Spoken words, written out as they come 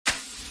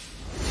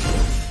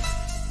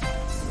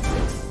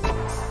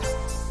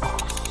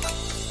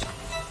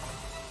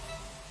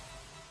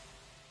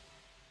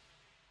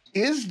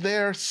Is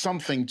there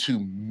something to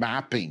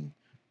mapping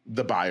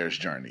the buyer's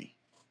journey?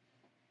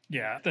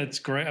 Yeah, that's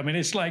great. I mean,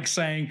 it's like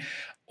saying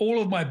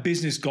all of my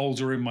business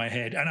goals are in my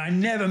head and I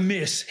never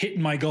miss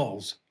hitting my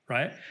goals,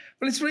 right?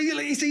 But it's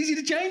easy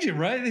to change it,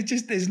 right?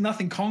 There's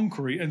nothing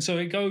concrete. And so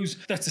it goes,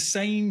 that's the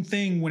same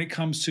thing when it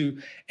comes to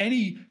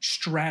any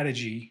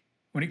strategy,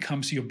 when it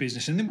comes to your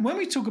business. And then when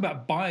we talk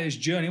about buyer's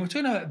journey, we're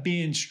talking about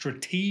being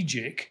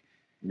strategic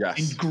in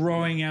Yes.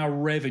 growing our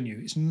revenue.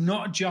 It's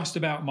not just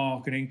about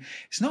marketing.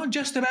 It's not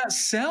just about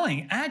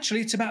selling.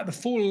 Actually, it's about the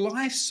full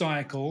life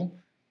cycle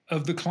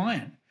of the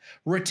client, Yes.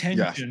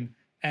 retention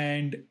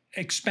and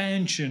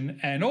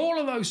expansion and all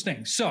of those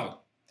things. So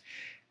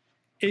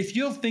if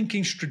you're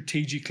thinking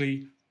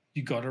strategically,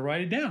 you got to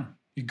write it down.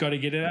 You've got to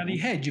get it out of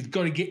your head. You've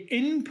got to get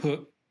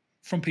input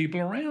from people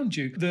around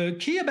you. The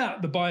key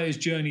about the buyer's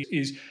journey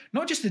is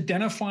not just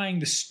identifying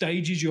the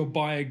stages your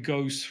buyer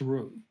goes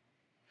through,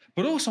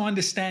 but also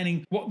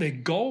understanding what their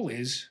goal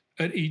is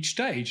at each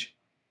stage,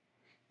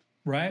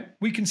 right?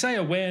 We can say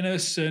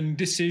awareness and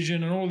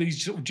decision and all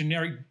these sort of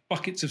generic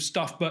buckets of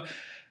stuff, but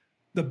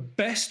the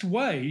best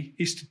way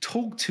is to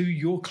talk to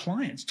your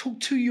clients, talk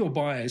to your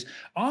buyers,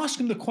 ask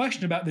them the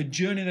question about the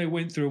journey they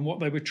went through and what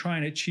they were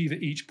trying to achieve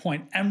at each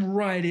point, and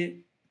write it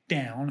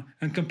down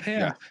and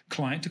compare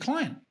client to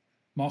client,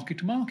 market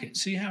to market,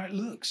 see how it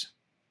looks.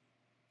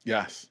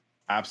 Yes,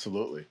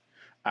 absolutely.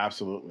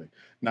 Absolutely.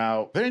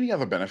 Now, are there any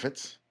other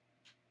benefits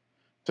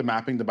to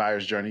mapping the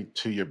buyer's journey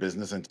to your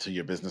business and to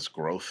your business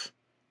growth,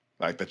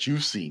 like that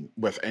you've seen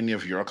with any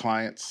of your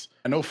clients?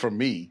 I know for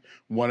me,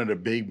 one of the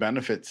big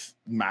benefits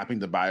mapping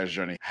the buyer's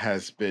journey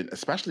has been,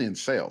 especially in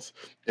sales,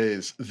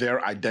 is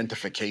their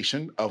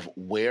identification of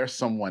where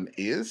someone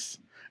is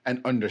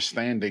and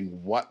understanding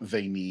what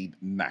they need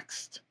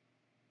next.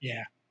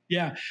 Yeah.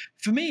 Yeah.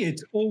 For me,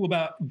 it's all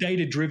about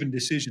data driven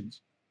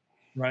decisions,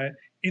 right?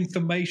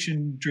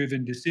 Information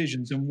driven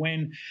decisions. And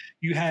when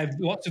you have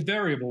lots of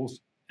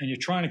variables, and you're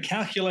trying to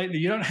calculate that,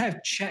 you don't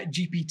have chat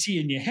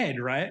GPT in your head,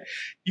 right?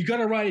 You got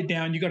to write it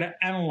down. You got to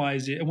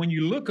analyze it. And when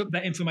you look at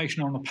that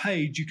information on a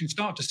page, you can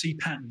start to see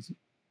patterns.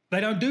 They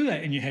don't do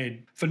that in your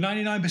head. For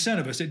 99%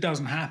 of us, it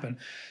doesn't happen.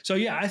 So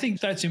yeah, I think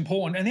that's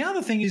important. And the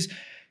other thing is,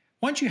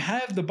 once you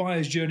have the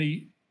buyer's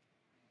journey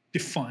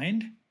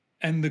defined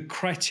and the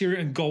criteria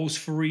and goals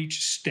for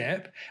each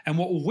step and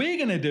what we're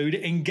going to do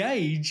to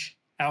engage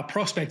our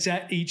prospects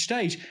at each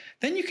stage,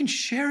 then you can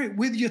share it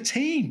with your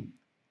team.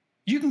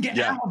 You can get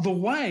out of the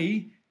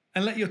way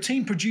and let your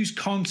team produce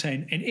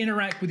content and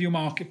interact with your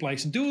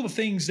marketplace and do all the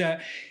things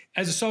that,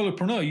 as a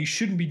solopreneur, you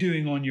shouldn't be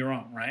doing on your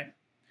own, right?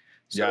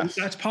 So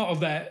that's part of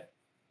that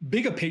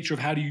bigger picture of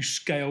how do you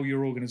scale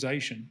your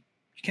organization.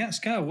 You can't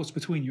scale what's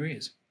between your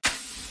ears.